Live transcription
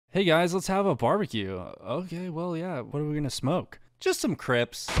Hey guys, let's have a barbecue. Okay, well, yeah, what are we gonna smoke? Just some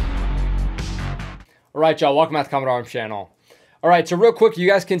Crips. All right, y'all, welcome back to the Commodore Arms channel. All right, so real quick, you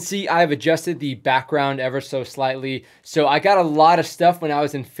guys can see I've adjusted the background ever so slightly. So I got a lot of stuff when I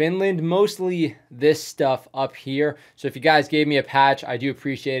was in Finland, mostly this stuff up here. So if you guys gave me a patch, I do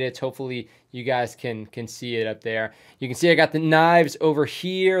appreciate it. Hopefully you guys can see it up there. You can see I got the knives over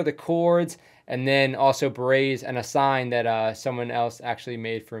here, the cords, and then also berets and a sign that someone else actually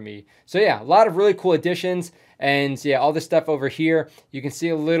made for me. So yeah, a lot of really cool additions. And yeah, all this stuff over here, you can see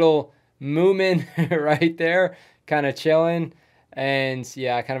a little Moomin right there, kind of chilling. And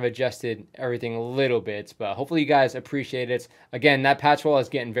yeah, I kind of adjusted everything a little bit, but hopefully you guys appreciate it. Again, that patch wall is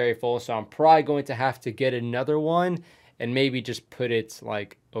getting very full, so I'm probably going to have to get another one and maybe just put it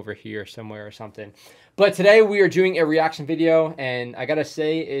like over here somewhere or something. But today we are doing a reaction video, and I gotta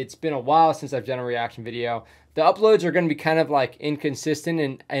say, it's been a while since I've done a reaction video. The uploads are gonna be kind of like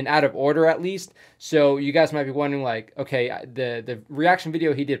inconsistent and out of order at least. So you guys might be wondering like, okay, the reaction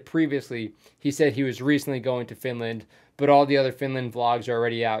video he did previously, he said he was recently going to Finland, but all the other Finland vlogs are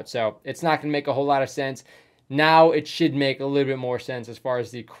already out. So it's not gonna make a whole lot of sense. Now it should make a little bit more sense as far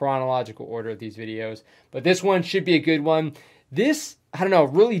as the chronological order of these videos. But this one should be a good one. This, I don't know,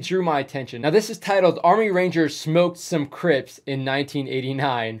 really drew my attention. Now this is titled Army Rangers Smoked Some Crips in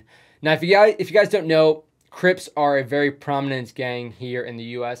 1989. Now if you guys don't know, Crips are a very prominent gang here in the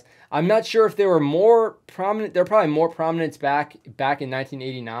US. I'm not sure if they were more prominent. They're probably more prominent back in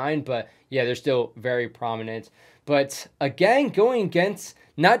 1989, but yeah, they're still very prominent. But a gang going against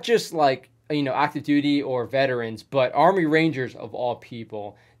not just like, you know, active duty or veterans, but Army Rangers of all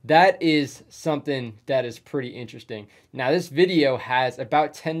people. That is something that is pretty interesting. Now this video has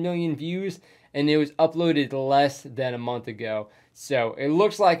about 10 million views and it was uploaded less than a month ago. So it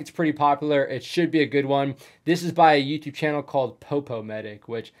looks like it's pretty popular. It should be a good one. This is by a YouTube channel called Popo Medic,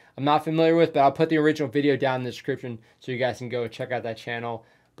 which I'm not familiar with, but I'll put the original video down in the description so you guys can go check out that channel.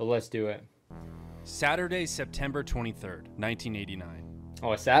 But let's do it. Saturday, September 23rd, 1989.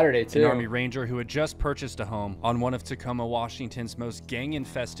 Oh, it's Saturday too. An Army Ranger who had just purchased a home on one of Tacoma, Washington's most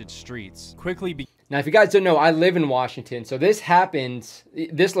gang-infested streets quickly Now, if you guys don't know, I live in Washington, so this happened.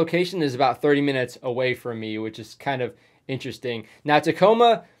 This location is about 30 minutes away from me, which is kind of interesting. Now,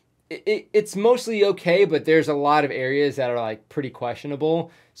 Tacoma, it's mostly okay, but there's a lot of areas that are like pretty questionable.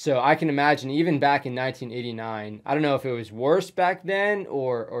 So I can imagine even back in 1989, I don't know if it was worse back then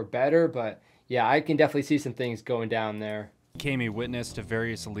or better, but yeah, I can definitely see some things going down there. Became a witness to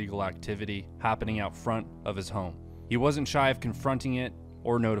various illegal activity happening out front of his home. He wasn't shy of confronting it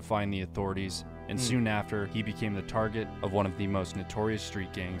or notifying the authorities, and soon after, he became the target of one of the most notorious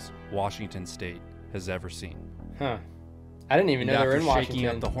street gangs Washington State has ever seen. Huh. I didn't even know they were in Washington. Shaking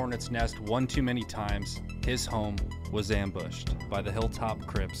up the hornet's nest one too many times, his home was ambushed by the Hilltop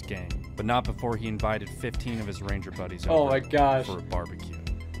Crips gang, but not before he invited 15 of his Ranger buddies over for a barbecue.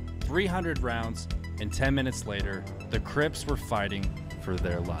 300 rounds, and 10 minutes later, the Crips were fighting for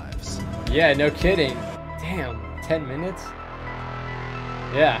their lives. Yeah, no kidding. Damn, 10 minutes?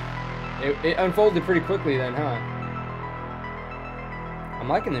 Yeah, it unfolded pretty quickly then, huh? I'm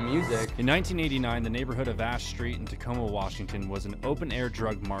liking the music. In 1989, the neighborhood of Ash Street in Tacoma, Washington was an open-air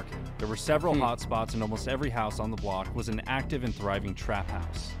drug market. There were several hotspots, and almost every house on the block was an active and thriving trap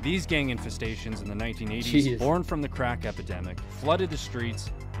house. These gang infestations in the 1980s, born from the crack epidemic, flooded the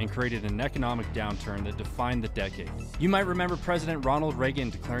streets and created an economic downturn that defined the decade. You might remember President Ronald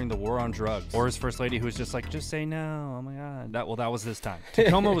Reagan declaring the war on drugs, or his first lady who was just like, just say no, oh my god. That was this time.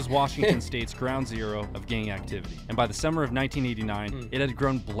 Tacoma was Washington State's ground zero of gang activity, and by the summer of 1989, it had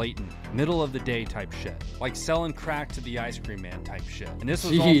grown blatant, middle of the day type shit, like selling crack to the ice cream man type shit. And this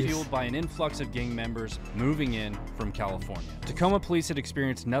was all fueled by an influx of gang members moving in from California. Tacoma police had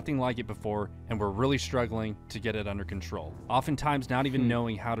experienced nothing like it before and were really struggling to get it under control, oftentimes not even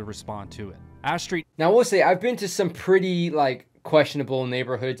knowing how to respond to it. Ash Street. Now I will say, I've been to some pretty like questionable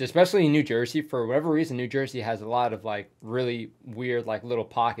neighborhoods, especially in New Jersey. For whatever reason, New Jersey has a lot of like really weird like little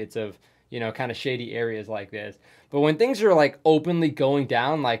pockets of, you know, kind of shady areas like this. But when things are like openly going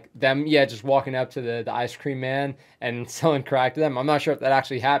down, like them, yeah, just walking up to the ice cream man and selling crack to them, I'm not sure if that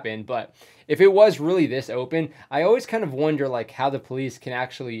actually happened, but if it was really this open, I always kind of wonder like how the police can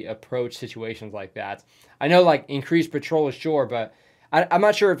actually approach situations like that. I know like increased patrol is sure, but I'm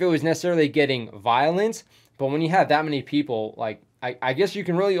not sure if it was necessarily getting violent. But when you have that many people, like I guess you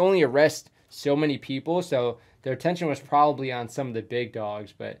can really only arrest so many people, so their attention was probably on some of the big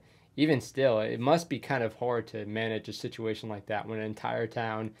dogs. But even still, it must be kind of hard to manage a situation like that when an entire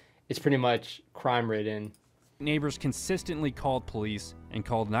town is pretty much crime-ridden. Neighbors consistently called police and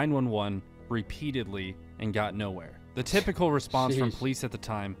called 911 repeatedly and got nowhere. The typical response from Jeez. police at the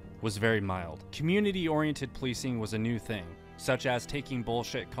time was very mild. Community-oriented policing was a new thing, such as taking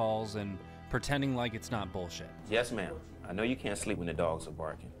bullshit calls and pretending like it's not bullshit. Yes, ma'am. I know you can't sleep when the dogs are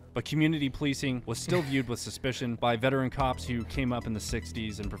barking. But community policing was still viewed with suspicion by veteran cops who came up in the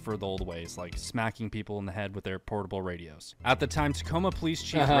 60s and preferred the old ways, like smacking people in the head with their portable radios. At the time, Tacoma Police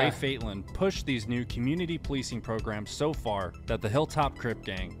Chief Ray Fatelin pushed these new community policing programs so far that the Hilltop Crip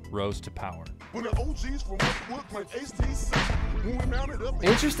Gang rose to power.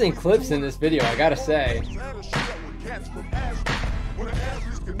 Interesting clips in this video, I gotta say.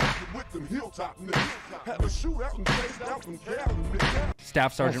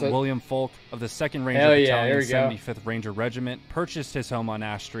 Staff Sergeant William Folk of the 2nd Ranger Battalion, 75th Ranger Regiment, purchased his home on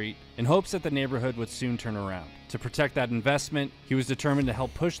Ash Street in hopes that the neighborhood would soon turn around. To protect that investment, he was determined to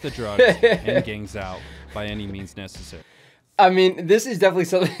help push the drugs and gangs out by any means necessary. I mean, this is definitely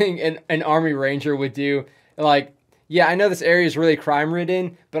something an Army Ranger would do. Like, yeah, I know this area is really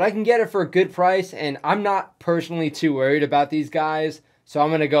crime-ridden, but I can get it for a good price, and I'm not personally too worried about these guys, so I'm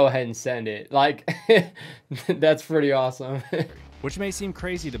going to go ahead and send it. Like, that's pretty awesome. Which may seem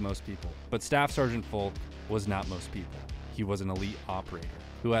crazy to most people, but Staff Sergeant Folk was not most people. He was an elite operator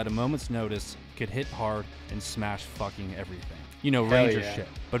who at a moment's notice could hit hard and smash fucking everything. You know, Ranger shit.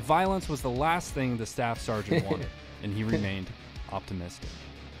 But violence was the last thing the Staff Sergeant wanted, and he remained optimistic.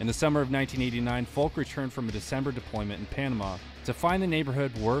 In the summer of 1989, Folk returned from a December deployment in Panama to find the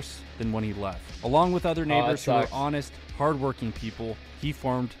neighborhood worse than when he left. Along with other neighbors who were honest, hardworking people, he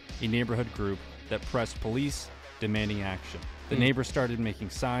formed a neighborhood group that pressed police, demanding action. The neighbors started making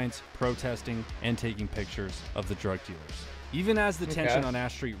signs, protesting, and taking pictures of the drug dealers. Even as the tension on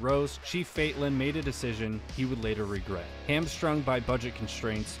Ash Street rose, Chief Fatelin made a decision he would later regret. Hamstrung by budget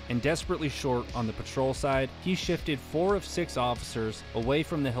constraints and desperately short on the patrol side, he shifted 4 of 6 officers away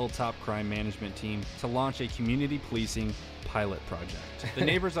from the Hilltop Crime Management Team to launch a community policing pilot project. The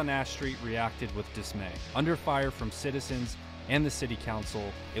neighbors on Ash Street reacted with dismay. Under fire from citizens and the city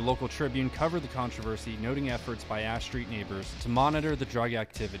council, a local Tribune covered the controversy, noting efforts by Ash Street neighbors to monitor the drug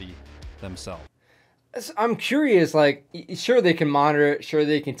activity themselves. I'm curious, like, sure they can monitor it, sure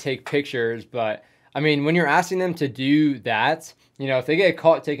they can take pictures, but I mean, when you're asking them to do that, you know, if they get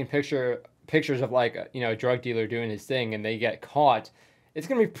caught taking pictures of like, you know, a drug dealer doing his thing and they get caught, it's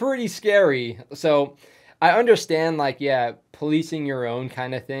going to be pretty scary. So I understand, like, yeah, policing your own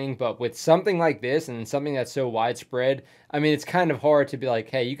kind of thing, but with something like this and something that's so widespread, I mean, it's kind of hard to be like,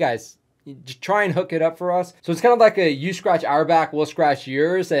 hey, you guys, just try and hook it up for us. So it's kind of like a you scratch our back, we'll scratch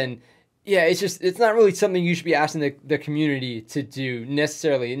yours. And yeah, it's not really something you should be asking the community to do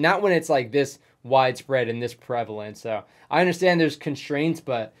necessarily. Not when it's like this widespread and this prevalent. So I understand there's constraints,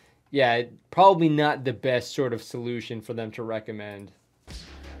 but yeah, probably not the best sort of solution for them to recommend.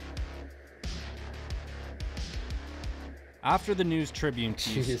 After the News Tribune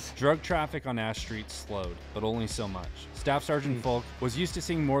piece, drug traffic on Ash Street slowed, but only so much. Staff Sergeant Folk was used to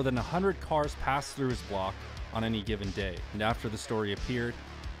seeing more than 100 cars pass through his block on any given day, and after the story appeared,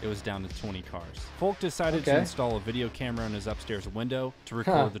 it was down to 20 cars. Folk decided to install a video camera in his upstairs window to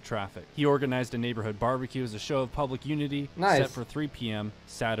record the traffic. He organized a neighborhood barbecue as a show of public unity set for 3 p.m.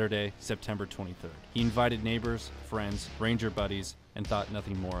 Saturday, September 23rd. He invited neighbors, friends, ranger buddies, and thought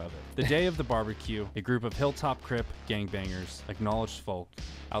nothing more of it. The day of the barbecue, a group of Hilltop Crip gangbangers acknowledged Folk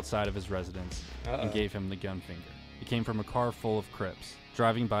outside of his residence and gave him the gun finger. It came from a car full of Crips.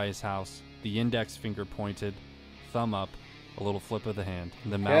 Driving by his house, the index finger pointed, thumb up, a little flip of the hand,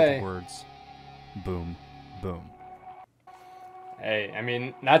 and the mouth words, boom, boom. Hey, I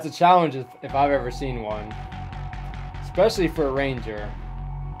mean, that's a challenge if I've ever seen one. Especially for a ranger.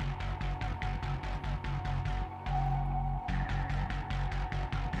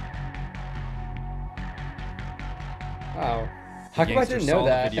 Oh. How come I didn't know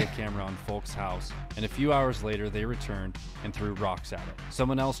that? The video camera on Folk's house, and a few hours later they returned and threw rocks at it.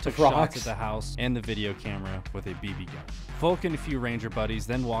 Someone else took shots at the house and the video camera with a BB gun. Folk and a few ranger buddies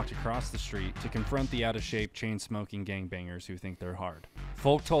then walked across the street to confront the out-of-shape, chain-smoking gangbangers who think they're hard.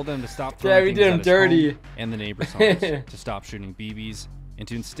 Folk told them to stop throwing things at his home and the neighbors' homes, to stop shooting BBs, and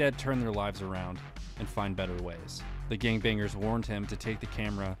to instead turn their lives around and find better ways. The gangbangers warned him to take the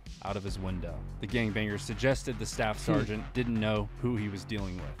camera out of his window. The gangbangers suggested the staff sergeant didn't know who he was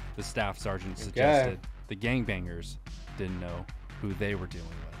dealing with. The staff sergeant suggested the gangbangers didn't know who they were dealing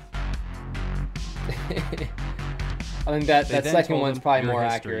with. I think that second one's probably more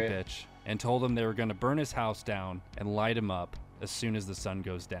accurate. Bitch, and told him they were going to burn his house down and light him up as soon as the sun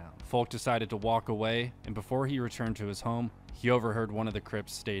goes down. Folk decided to walk away, and before he returned to his home, he overheard one of the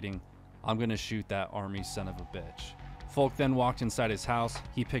Crips stating, "I'm going to shoot that army son of a bitch." Folk then walked inside his house.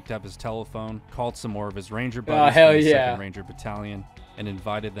 He picked up his telephone, called some more of his ranger Oh, buddies hell from the yeah. 2nd Ranger Battalion, and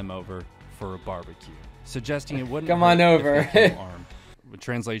invited them over for a barbecue, suggesting it wouldn't Come hurt on over. if they came armed. With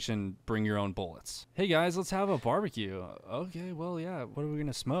translation, bring your own bullets. Hey guys, let's have a barbecue. Okay, well, yeah, what are we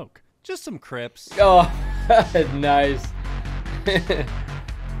gonna smoke? Just some Crips. Oh, nice.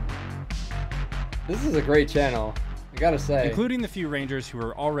 This is a great channel, I gotta say. Including the few Rangers who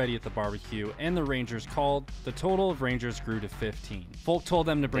were already at the barbecue and the Rangers called, the total of Rangers grew to 15. Folk told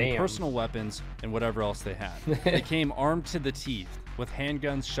them to bring Damn. personal weapons and whatever else they had. They came armed to the teeth with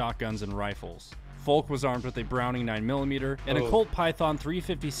handguns, shotguns, and rifles. Folk was armed with a Browning 9mm and a Colt Python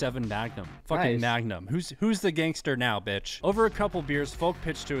 357 Magnum. Fucking Nice. Magnum. Who's the gangster now, bitch? Over a couple beers, Folk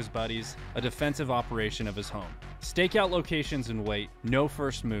pitched to his buddies a defensive operation of his home. Stake out locations and wait. No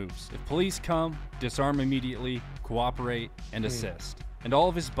first moves. If police come, disarm immediately, cooperate, and assist. And all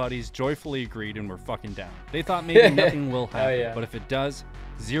of his buddies joyfully agreed and were fucking down. They thought maybe nothing will happen, yeah. but if it does,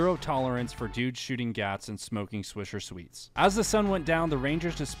 zero tolerance for dudes shooting gats and smoking Swisher Sweets. As the sun went down, the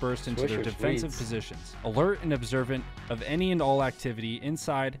Rangers dispersed into their Swisher defensive Sweets. positions, alert and observant of any and all activity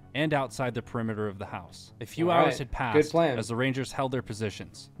inside and outside the perimeter of the house. A few All hours right. had Good passed plan. as the Rangers held their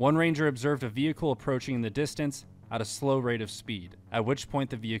positions. One Ranger observed a vehicle approaching in the distance at a slow rate of speed, at which point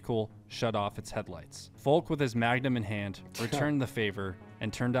the vehicle shut off its headlights. Folk, with his Magnum in hand, returned the favor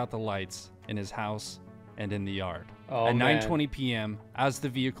and turned out the lights in his house and in the yard. Oh, At man. 9:20 p.m., as the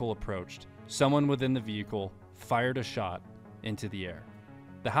vehicle approached, someone within the vehicle fired a shot into the air.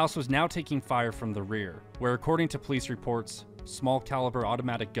 The house was now taking fire from the rear, where, according to police reports, small caliber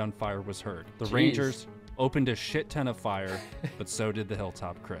automatic gunfire was heard. The Jeez. Rangers opened a shit ton of fire, but so did the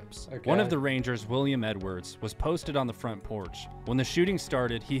Hilltop Crips. Okay. One of the Rangers, William Edwards, was posted on the front porch. When the shooting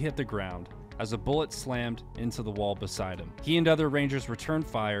started, he hit the ground as a bullet slammed into the wall beside him. He and other Rangers returned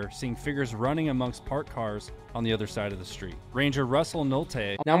fire, seeing figures running amongst parked cars on the other side of the street. Ranger Russell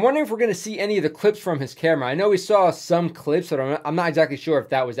Nolte. Now I'm wondering if we're going to see any of the clips from his camera. I know we saw some clips, but I'm not exactly sure if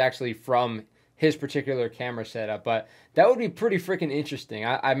that was actually from his particular camera setup, but that would be pretty freaking interesting.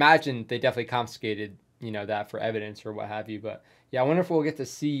 I imagine they definitely confiscated, you know, that for evidence or what have you, but yeah, I wonder if we'll get to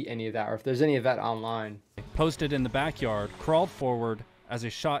see any of that or if there's any of that online. Posted in the backyard, crawled forward as a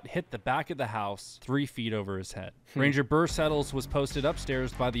shot hit the back of the house 3 feet over his head. Ranger Burr Settles was posted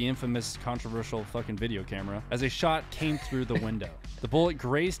upstairs by the infamous controversial fucking video camera as a shot came through the window. The bullet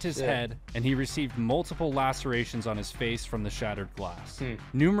grazed his head and he received multiple lacerations on his face from the shattered glass.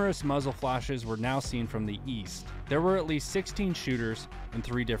 Numerous muzzle flashes were now seen from the east. There were at least 16 shooters in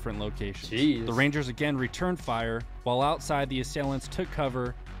 3 different locations. Jeez. The Rangers again returned fire, while outside the assailants took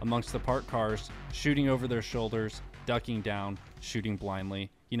cover amongst the parked cars, shooting over their shoulders, ducking down, shooting blindly,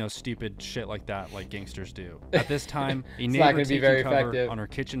 you know, stupid shit like that, like gangsters do. At this time, a not neighbor gonna be taking very cover effective. on her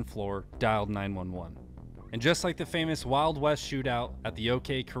kitchen floor dialed 911. And just like the famous Wild West shootout at the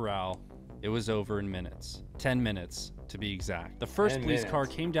OK Corral, it was over in minutes. 10 minutes, to be exact. The first 10 police car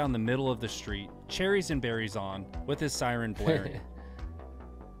minutes. came down the middle of the street, cherries and berries on, with his siren blaring.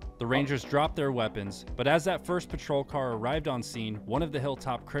 The Rangers dropped their weapons, but as that first patrol car arrived on scene, one of the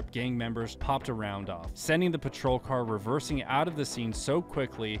Hilltop Crip gang members popped a round off, sending the patrol car reversing out of the scene so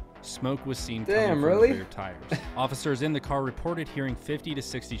quickly, smoke was seen coming Damn, from really? the rear tires. Officers in the car reported hearing 50 to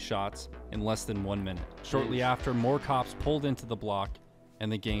 60 shots in less than 1 minute. Shortly after, more cops pulled into the block,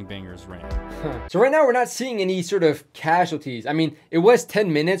 and the gangbangers ran. So right now we're not seeing any sort of casualties. I mean, it was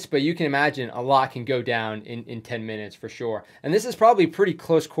 10 minutes, but you can imagine a lot can go down in 10 minutes for sure. And this is probably pretty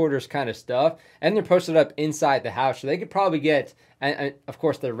close quarters kind of stuff. And they're posted up inside the house. So they could probably get, and of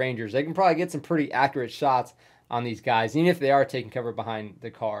course the Rangers, they can probably get some pretty accurate shots on these guys, even if they are taking cover behind the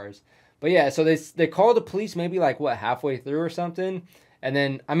cars. But yeah, so they called the police maybe like, what, halfway through or something? And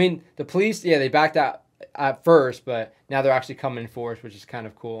then, I mean, the police, yeah, they backed out at first, but now they're actually coming in force, which is kind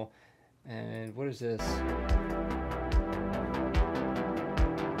of cool. And what is this?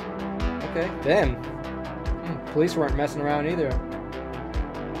 Okay, damn. Police weren't messing around either.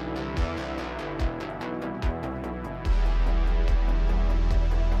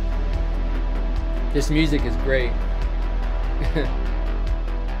 This music is great.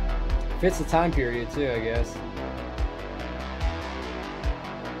 Fits the time period too, I guess.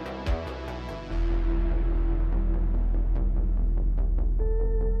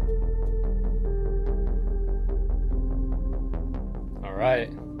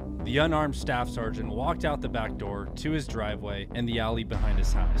 Right. The unarmed staff sergeant walked out the back door to his driveway and the alley behind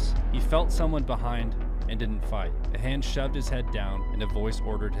his house. He felt someone behind and didn't fight. A hand shoved his head down and a voice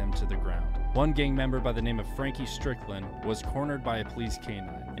ordered him to the ground. One gang member by the name of Frankie Strickland was cornered by a police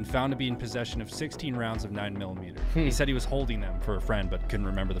canine and found to be in possession of 16 rounds of 9mm. He said he was holding them for a friend, but couldn't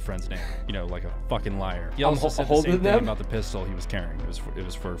remember the friend's name. You know, like a fucking liar. He also said the same thing about the pistol he was carrying. It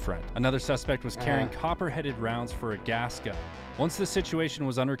was for a friend. Another suspect was carrying copper-headed rounds for a gas gun. Once the situation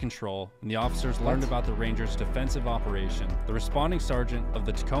was under control and the officers learned about the Rangers' defensive operation, the responding sergeant of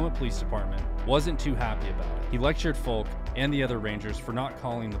the Tacoma Police Department wasn't too happy about it. He lectured Folk and the other Rangers for not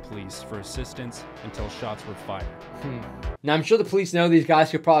calling the police for assistance until shots were fired. Now, I'm sure the police know these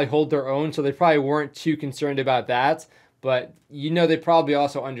guys could probably hold their own, so they probably weren't too concerned about that. But, you know, they probably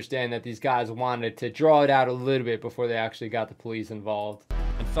also understand that these guys wanted to draw it out a little bit before they actually got the police involved.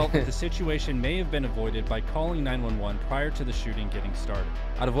 And felt that the situation may have been avoided by calling 911 prior to the shooting getting started.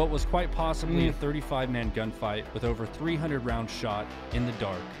 Out of what was quite possibly a 35-man gunfight with over 300 rounds shot in the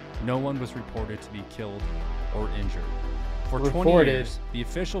dark, no one was reported to be killed or injured. For 20 years, the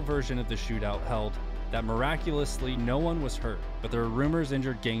official version of the shootout held that miraculously no one was hurt, but there were rumors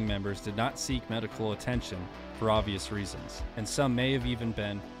injured gang members did not seek medical attention for obvious reasons, and some may have even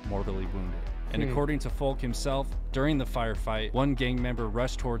been mortally wounded. And according to Folk himself, during the firefight, one gang member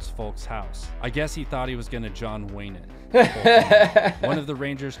rushed towards Folk's house. I guess he thought he was gonna John Wayne it. One of the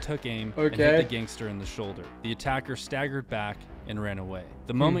Rangers took aim and hit the gangster in the shoulder. The attacker staggered back and ran away.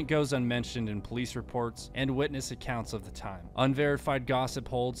 The moment goes unmentioned in police reports and witness accounts of the time. Unverified gossip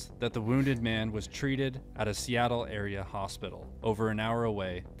holds that the wounded man was treated at a Seattle area hospital over an hour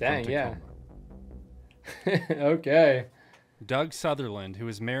away from Tacoma. Okay. Doug Sutherland, who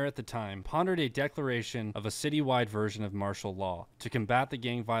was mayor at the time, pondered a declaration of a citywide version of martial law to combat the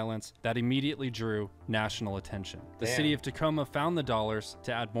gang violence that immediately drew national attention. The city of Tacoma found the dollars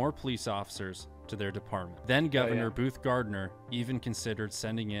to add more police officers to their department. Then Governor Booth Gardner even considered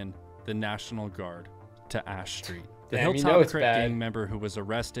sending in the National Guard to Ash Street. The Hilltop Crip gang member who was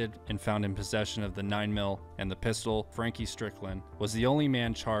arrested and found in possession of the 9mm and the pistol, Frankie Strickland, was the only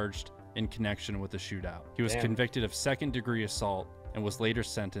man charged in connection with the shootout. He was convicted of second-degree assault and was later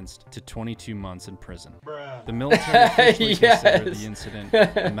sentenced to 22 months in prison. The military officially considered the incident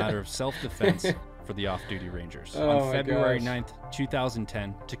a matter of self-defense for the off-duty Rangers. On February 9th,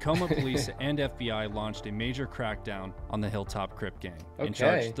 2010, Tacoma Police and FBI launched a major crackdown on the Hilltop Crip gang and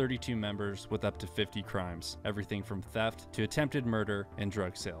charged 32 members with up to 50 crimes, everything from theft to attempted murder and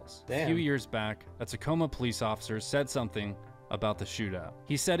drug sales. A few years back, a Tacoma police officer said something about the shootout.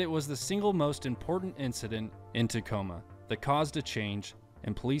 He said it was the single most important incident in Tacoma that caused a change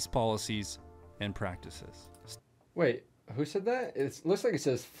in police policies and practices. Wait, who said that? It looks like it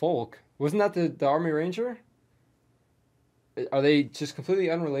says Folk. Wasn't that the Army Ranger? Are they just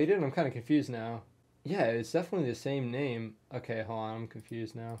completely unrelated? I'm kind of confused now. Yeah, it's definitely the same name. Okay, hold on, I'm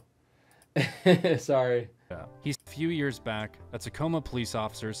confused now. Sorry. A few years back, a Tacoma police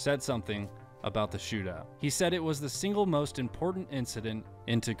officer said something about the shootout. He said it was the single most important incident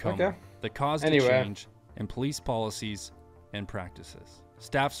in Tacoma that caused a change in police policies and practices.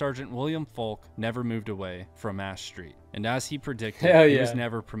 Staff Sergeant William Folk never moved away from Ash Street, and as he predicted, he was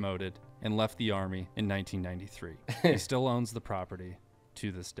never promoted and left the Army in 1993. He still owns the property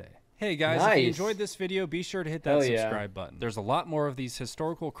to this day. Hey guys, if you enjoyed this video, be sure to hit that subscribe button. There's a lot more of these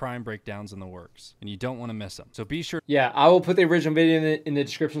historical crime breakdowns in the works, and you don't want to miss them. So be sure. Yeah, I will put the original video in the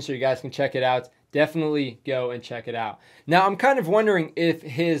description so you guys can check it out. Definitely go and check it out. Now, I'm kind of wondering if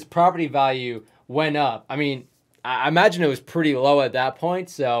his property value went up. I mean, I imagine it was pretty low at that point,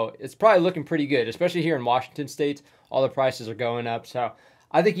 so it's probably looking pretty good, especially here in Washington State. All the prices are going up, so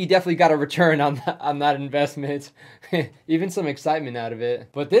I think he definitely got a return on that investment. Even some excitement out of it.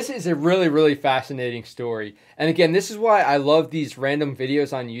 But this is a really, really fascinating story. And again, this is why I love these random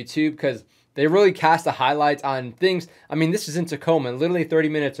videos on YouTube, because they really cast a highlight on things. I mean, this is in Tacoma, literally 30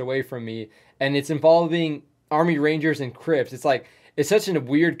 minutes away from me, and it's involving Army Rangers and Crips. It's like, it's such a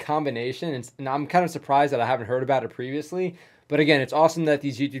weird combination, and I'm kind of surprised that I haven't heard about it previously. But again, it's awesome that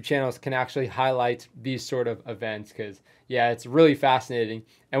these YouTube channels can actually highlight these sort of events, because yeah, it's really fascinating.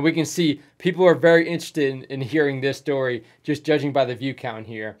 And we can see people are very interested in hearing this story, just judging by the view count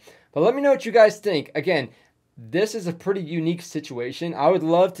here. But let me know what you guys think. Again, this is a pretty unique situation. I would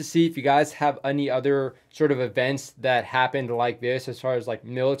love to see if you guys have any other sort of events that happened like this, as far as like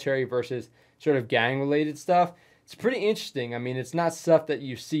military versus sort of gang related stuff. It's pretty interesting. I mean, it's not stuff that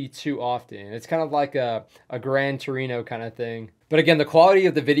you see too often. It's kind of like a Gran Torino kind of thing. But again, the quality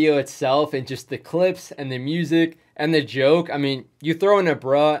of the video itself and just the clips and the music and the joke, I mean, you throw in a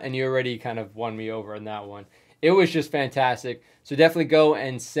bruh and you already kind of won me over in that one. It was just fantastic. So definitely go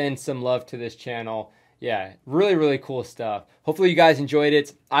and send some love to this channel. Yeah, really, really cool stuff. Hopefully you guys enjoyed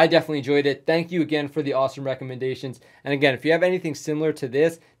it. I definitely enjoyed it. Thank you again for the awesome recommendations. And again, if you have anything similar to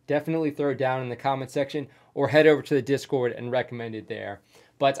this, definitely throw it down in the comment section or head over to the Discord and recommend it there.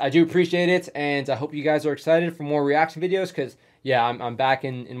 But I do appreciate it, and I hope you guys are excited for more reaction videos because, yeah, I'm back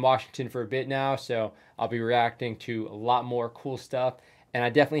in Washington for a bit now, so I'll be reacting to a lot more cool stuff, and I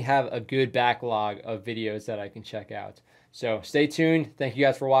definitely have a good backlog of videos that I can check out. So stay tuned. Thank you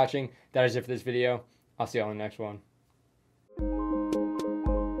guys for watching. That is it for this video. I'll see you on the next one.